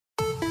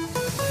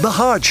The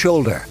Hard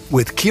Shoulder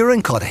with Kieran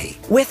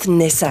with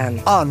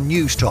Nissan on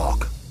News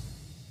Talk.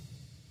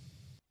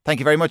 Thank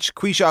you very much,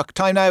 Quishock.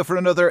 Time now for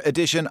another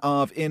edition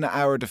of In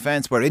Our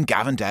Defence, wherein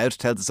Gavin O'Dowd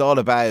tells us all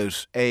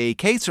about a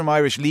case from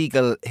Irish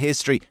legal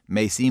history.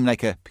 May seem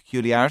like a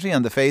peculiarity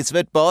on the face of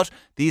it, but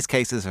these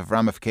cases have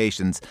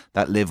ramifications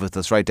that live with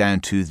us right down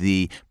to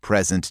the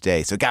present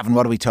day. So, Gavin,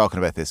 what are we talking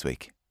about this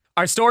week?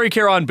 Our story,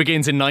 Kieran,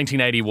 begins in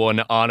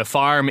 1981 on a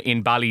farm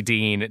in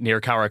Ballydean near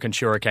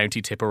Carrick-on-Suir,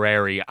 County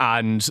Tipperary,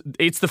 and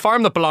it's the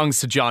farm that belongs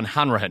to John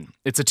Hanrahan.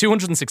 It's a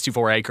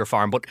 264-acre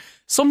farm, but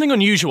something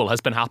unusual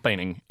has been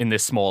happening in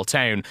this small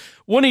town.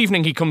 One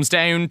evening he comes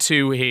down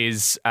to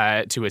his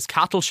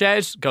cattle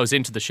shed, goes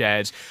into the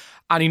shed,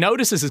 and he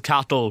notices his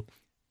cattle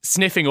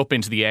sniffing up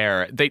into the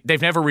air.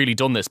 They've never really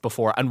done this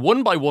before, and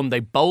one by one they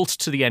bolt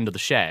to the end of the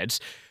shed,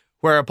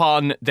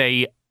 whereupon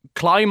they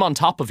climb on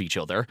top of each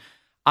other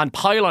and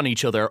pile on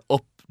each other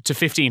up to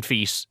 15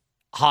 feet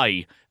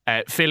high,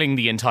 filling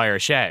the entire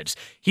shed.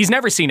 He's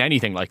never seen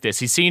anything like this.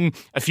 He's seen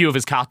a few of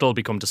his cattle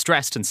become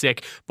distressed and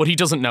sick, but he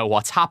doesn't know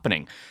what's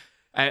happening.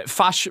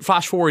 Flash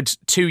forward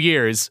 2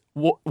 years,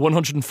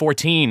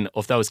 114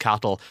 of those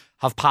cattle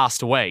have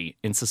passed away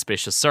in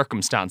suspicious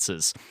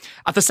circumstances.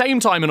 At the same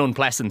time, an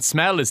unpleasant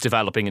smell is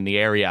developing in the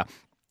area,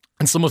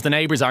 and some of the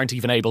neighbours aren't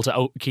even able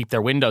to keep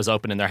their windows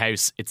open in their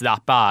house. It's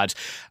that bad.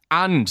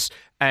 And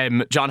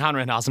John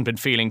Hanrahan hasn't been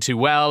feeling too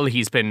well.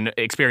 He's been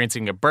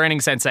experiencing a burning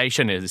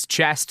sensation in his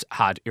chest,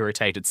 had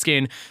irritated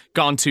skin,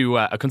 gone to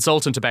a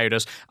consultant about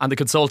it, and the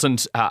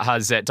consultant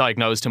has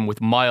diagnosed him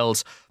with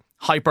mild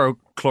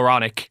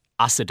hyperchloronic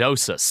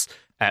acidosis,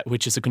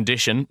 which is a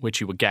condition which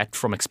you would get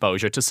from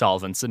exposure to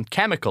solvents and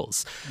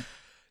chemicals.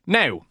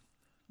 Now,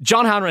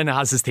 John Hanrahan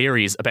has his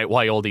theories about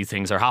why all these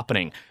things are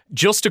happening.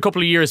 Just a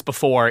couple of years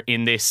before,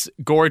 in this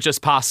gorgeous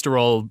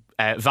pastoral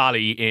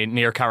valley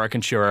near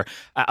Carrick-on-Suir,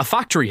 a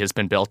factory has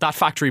been built. That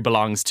factory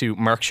belongs to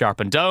Merck Sharp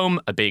and Dome,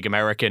 a big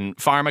American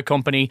pharma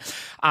company,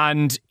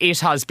 and it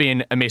has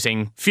been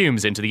emitting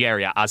fumes into the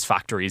area, as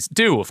factories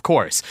do, of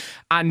course.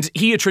 And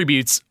he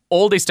attributes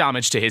all this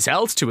damage to his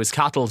health, to his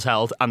cattle's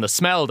health, and the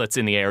smell that's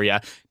in the area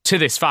to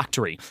this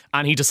factory.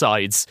 And he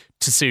decides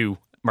to sue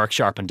Merck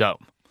Sharp and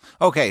Dome.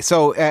 Okay,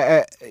 so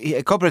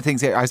a couple of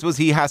things here. I suppose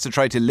he has to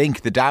try to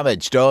link the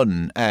damage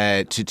done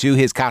to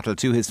his cattle,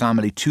 to his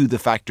family, to the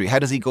factory. How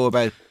does he go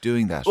about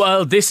doing that?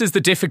 Well, this is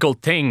the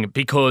difficult thing,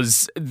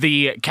 because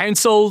the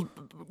council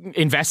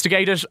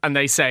investigate it and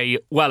they say,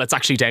 well, it's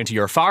actually down to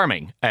your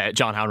farming,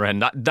 John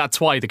Hanrahan.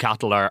 That's why the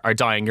cattle are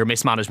dying, your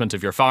mismanagement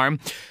of your farm.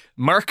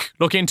 Merck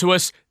look into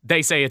it.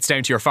 They say it's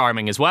down to your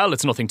farming as well.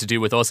 It's nothing to do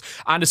with us.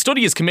 And a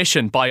study is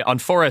commissioned by An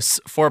Foras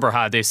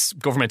Forbartha, this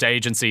government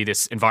agency,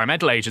 this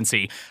environmental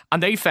agency,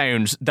 and they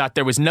found that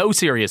there was no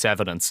serious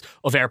evidence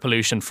of air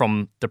pollution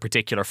from the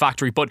particular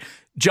factory. But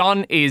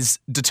John is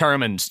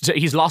determined.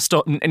 He's lost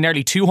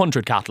nearly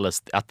 200 cattle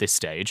at this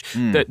stage.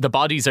 The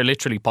bodies are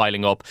literally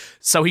piling up.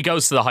 So he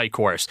goes to the High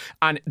Court.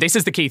 And this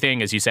is the key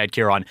thing, as you said,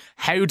 Kieran.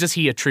 How does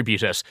he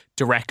attribute it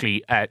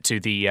directly to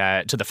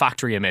the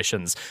factory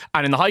emissions?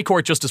 And in the High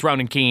Court, Justice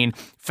Ronan Keane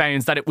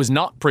found that it was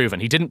not proven.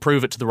 He didn't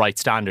prove it to the right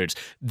standards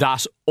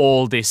that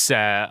all this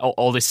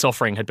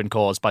suffering had been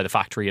caused by the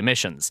factory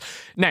emissions.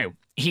 Now,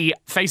 he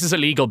faces a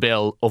legal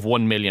bill of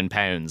 £1 million,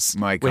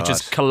 which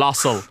is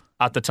colossal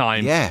at the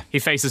time. Yeah. He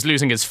faces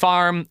losing his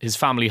farm, his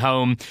family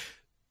home.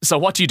 So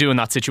what do you do in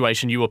that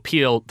situation? You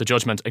appeal the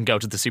judgment and go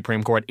to the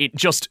Supreme Court. It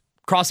just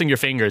crossing your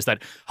fingers that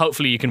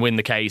hopefully you can win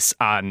the case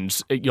and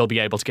you'll be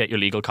able to get your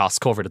legal costs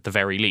covered at the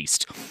very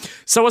least.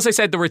 So as I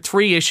said, there were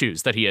three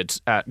issues that he had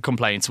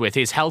complaints with.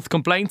 His health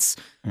complaints,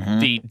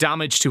 the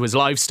damage to his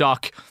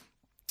livestock,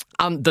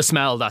 and the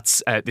smell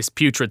that's this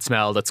putrid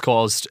smell that's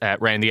caused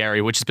around the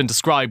area, which has been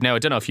described now. I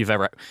don't know if you've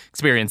ever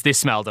experienced this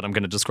smell that I'm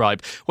going to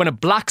describe. When a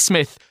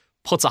blacksmith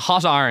puts a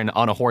hot iron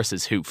on a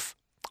horse's hoof.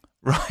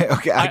 Right,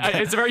 okay.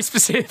 It's very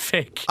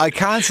specific. I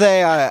can't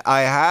say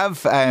I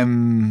have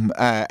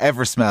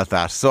ever smelt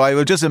that, so I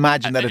will just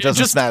imagine that it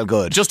doesn't smell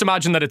good. Just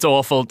imagine that it's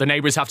awful. The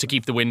neighbours have to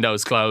keep the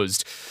windows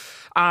closed.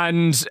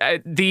 And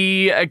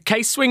the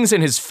case swings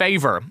in his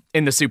favour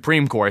in the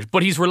Supreme Court,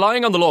 but he's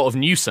relying on the law of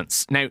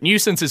nuisance. Now,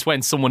 nuisance is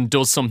when someone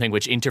does something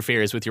which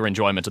interferes with your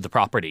enjoyment of the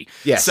property.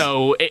 Yes.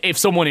 So if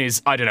someone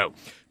is, I don't know,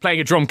 playing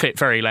a drum kit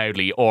very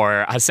loudly,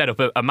 or has set up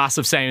a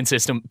massive sound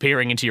system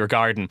peering into your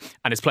garden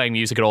and is playing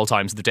music at all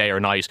times of the day or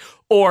night,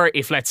 or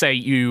if, let's say,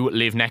 you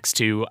live next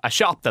to a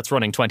shop that's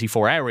running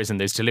 24 hours and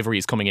there's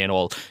deliveries coming in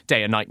all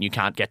day and night and you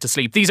can't get to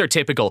sleep. These are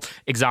typical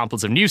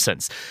examples of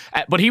nuisance.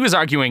 But he was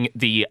arguing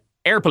the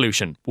air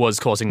pollution was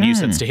causing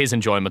nuisance to his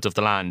enjoyment of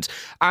the land.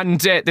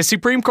 And the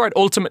Supreme Court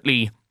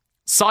ultimately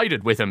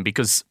sided with him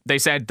because they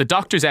said the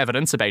doctor's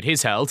evidence about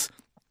his health,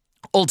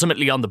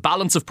 ultimately on the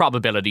balance of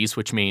probabilities,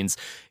 which means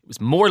it was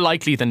more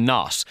likely than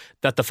not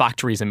that the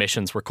factory's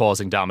emissions were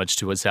causing damage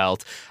to his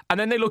health. And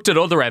then they looked at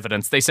other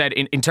evidence. They said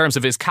in terms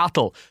of his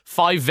cattle,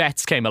 5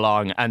 vets came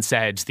along and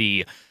said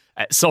the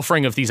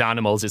suffering of these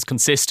animals is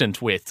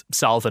consistent with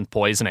solvent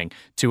poisoning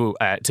to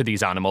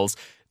these animals.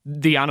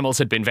 The animals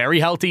had been very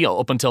healthy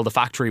up until the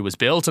factory was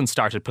built and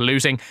started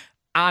polluting.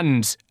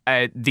 And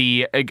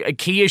the a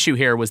key issue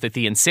here was that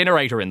the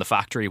incinerator in the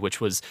factory,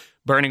 which was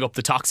burning up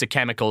the toxic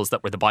chemicals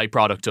that were the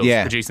byproduct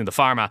of producing the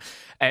pharma,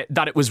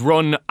 that it was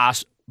run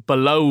at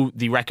below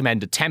the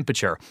recommended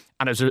temperature.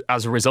 And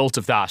as a result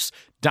of that,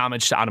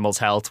 damage to animals'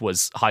 health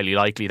was highly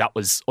likely. That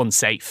was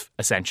unsafe,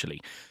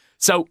 essentially.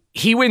 So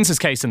he wins his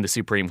case in the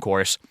Supreme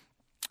Court.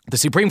 The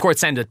Supreme Court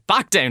sent it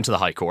back down to the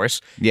High Court.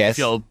 Yes. If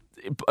you'll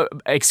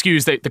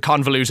excuse the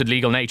convoluted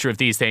legal nature of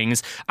these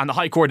things, and the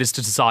High Court is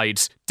to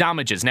decide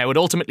damages. Now, it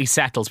ultimately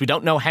settles. We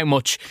don't know how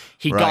much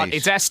he got.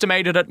 It's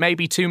estimated at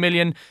maybe £2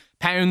 million,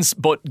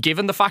 but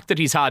given the fact that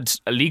he's had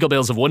legal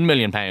bills of £1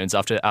 million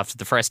after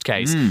the first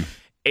case,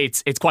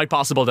 it's quite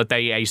possible that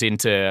they ate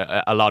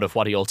into a lot of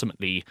what he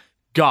ultimately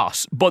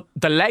got. But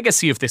the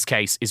legacy of this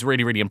case is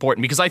really, really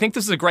important, because I think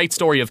this is a great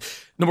story of,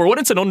 number one,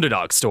 it's an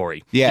underdog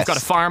story. Yes. You've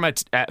got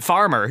a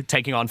farmer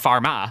taking on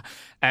pharma.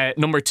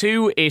 Number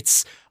two,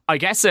 it's, I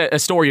guess, a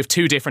story of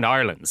two different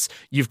Irelands.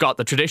 You've got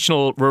the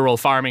traditional rural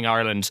farming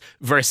Ireland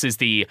versus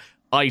the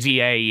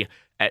IDA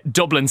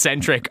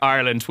Dublin-centric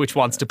Ireland, which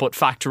wants to put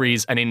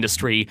factories and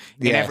industry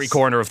in every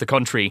corner of the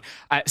country.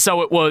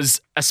 So it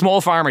was a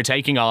small farmer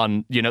taking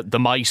on, the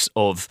might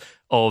of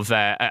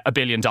a $1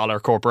 billion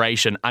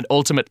corporation and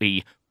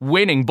ultimately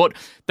winning. But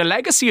the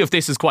legacy of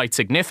this is quite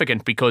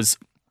significant, because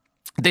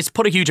this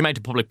put a huge amount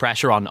of public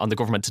pressure on the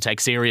government to take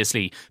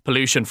seriously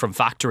pollution from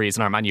factories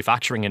in our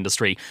manufacturing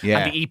industry. Yeah.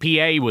 And the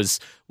EPA was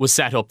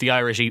set up, the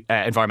Irish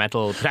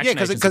Environmental Protection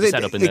Agency was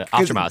set up in the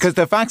aftermath. Because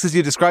the facts as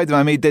you described them,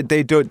 I mean,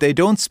 they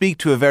don't speak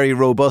to a very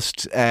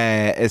robust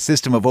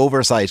system of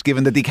oversight,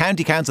 given that the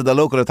county council, the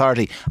local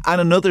authority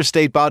and another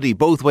state body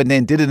both went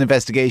in, did an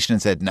investigation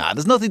and said,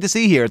 there's nothing to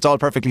see here, it's all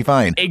perfectly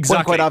fine. Exactly.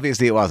 Well, quite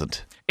obviously it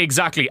wasn't.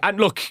 Exactly. And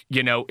look,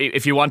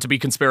 if you want to be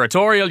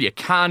conspiratorial, you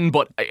can,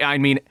 but I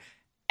mean,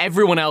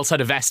 everyone else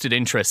had a vested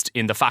interest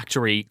in the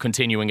factory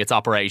continuing its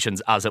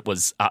operations as it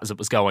was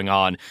going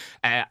on,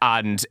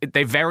 and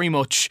they very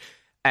much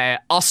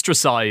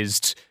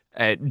ostracised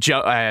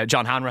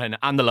John Hanrahan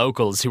and the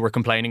locals who were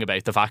complaining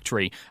about the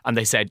factory, and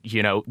they said,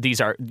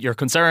 these are your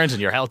concerns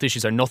and your health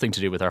issues are nothing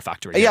to do with our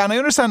factory. Yeah, and I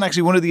understand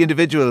actually one of the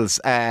individuals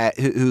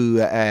who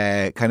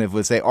kind of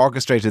would say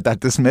orchestrated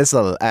that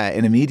dismissal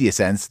in a media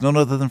sense, none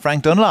other than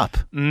Frank Dunlop.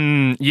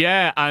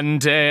 Yeah,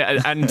 and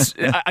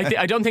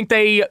I don't think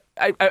they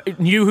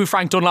knew who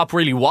Frank Dunlop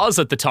really was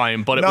at the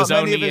time, but it was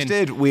only many of us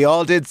did. We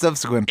all did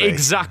subsequently.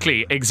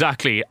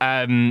 Exactly.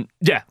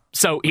 Yeah.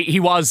 So he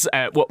was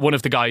one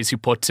of the guys who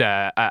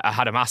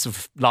had a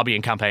massive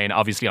lobbying campaign,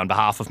 obviously on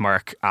behalf of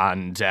Merck,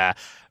 and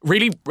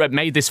really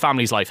made this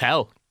family's life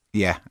hell.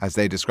 Yeah, as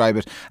they describe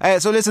it.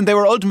 So listen, they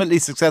were ultimately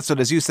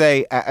successful, as you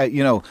say. A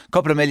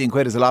couple of million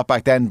quid is a lot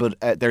back then, but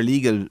their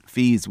legal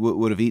fees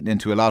would have eaten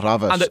into a lot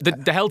of it. And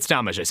the health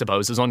damage, I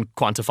suppose, is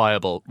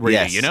unquantifiable, really.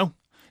 Yes.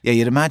 Yeah,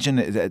 you'd imagine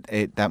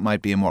that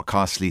might be a more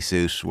costly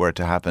suit were it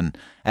to happen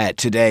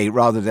today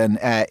rather than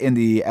in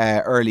the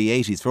early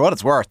 80s. For what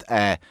it's worth,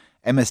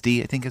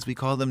 MSD, I think as we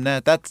call them now,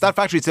 that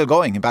factory's still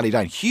going in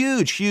Ballydown.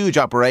 Huge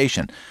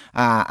operation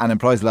and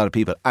employs a lot of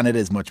people. And it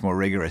is much more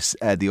rigorous,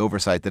 the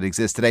oversight that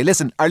exists today.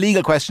 Listen, our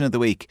legal question of the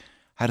week.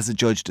 How does a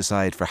judge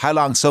decide for how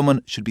long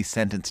someone should be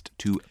sentenced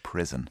to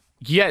prison?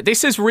 Yeah,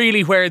 this is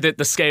really where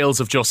the scales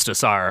of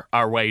justice are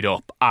weighed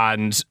up.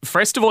 And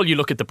first of all, you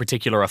look at the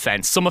particular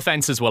offence. Some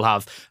offences will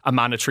have a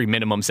mandatory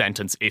minimum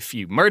sentence. If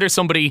you murder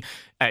somebody,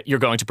 you're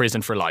going to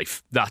prison for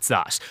life. That's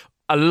that.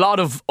 A lot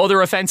of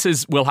other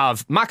offences will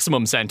have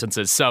maximum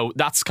sentences. So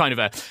that's kind of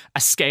a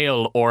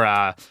scale or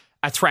a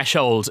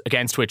threshold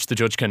against which the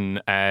judge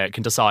can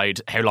decide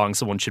how long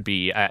someone should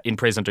be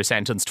imprisoned or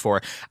sentenced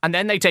for. And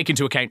then they take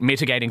into account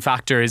mitigating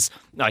factors,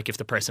 like if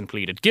the person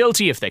pleaded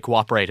guilty, if they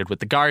cooperated with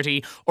the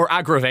Gardaí, or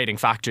aggravating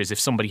factors, if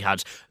somebody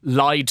had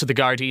lied to the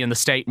Gardaí in the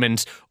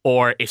statement,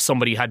 or if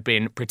somebody had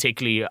been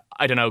particularly,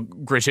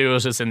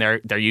 gratuitous in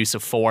their use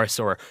of force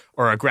or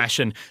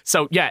aggression.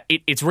 So yeah,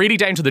 it's really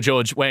down to the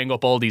judge weighing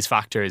up all these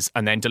factors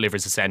and then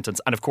delivers a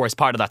sentence. And of course,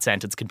 part of that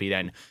sentence can be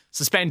then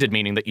suspended,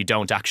 meaning that you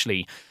don't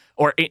actually...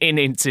 Or in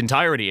its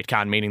entirety, it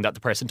can, meaning that the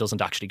person doesn't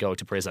actually go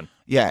to prison.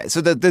 Yeah,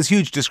 so there's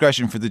huge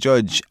discretion for the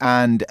judge.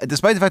 And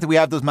despite the fact that we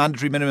have those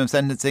mandatory minimum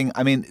sentencing,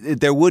 I mean,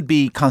 there would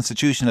be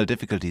constitutional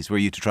difficulties were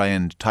you to try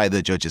and tie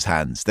the judge's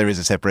hands. There is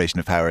a separation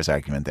of powers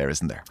argument there,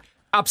 isn't there?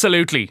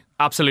 Absolutely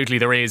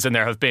there is, and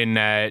there have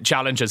been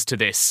challenges to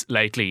this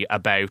lately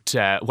about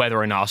whether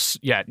or not,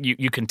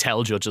 you can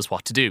tell judges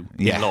what to do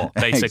in law,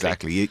 basically.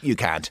 Exactly, you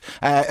can't.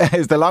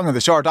 Is the long and the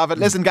short of it.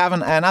 Listen,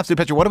 Gavin, an absolute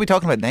pleasure. What are we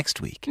talking about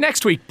next week?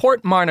 Next week,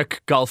 Portmarnock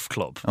Golf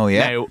Club. Oh,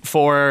 yeah? Now,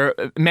 for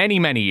many,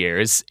 many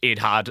years, it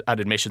had an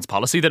admissions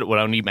policy that it would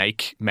only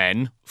make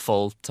men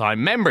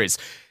full-time members.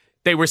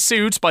 They were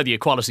sued by the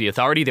Equality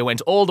Authority. They went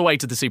all the way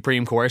to the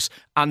Supreme Court,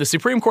 and the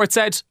Supreme Court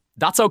said,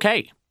 that's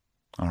okay.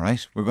 All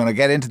right, we're going to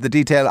get into the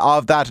detail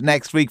of that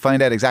next week,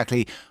 find out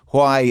exactly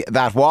why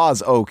that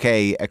was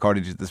okay,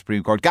 according to the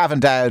Supreme Court. Gavin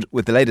O'Dowd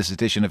with the latest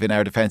edition of In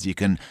Our Defence. You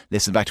can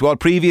listen back to all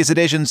previous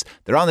editions.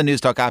 They're on the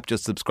Newstalk app.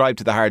 Just subscribe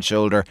to The Hard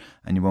Shoulder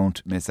and you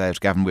won't miss out.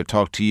 Gavin will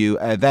talk to you.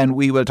 Then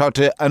we will talk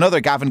to another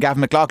Gavin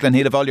McLaughlin.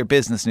 He'll have all your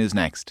business news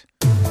next.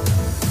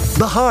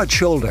 The Hard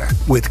Shoulder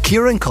with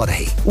Kieran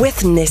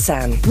with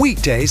Nissan.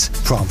 Weekdays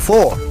from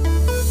 4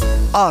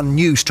 on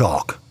News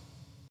Talk.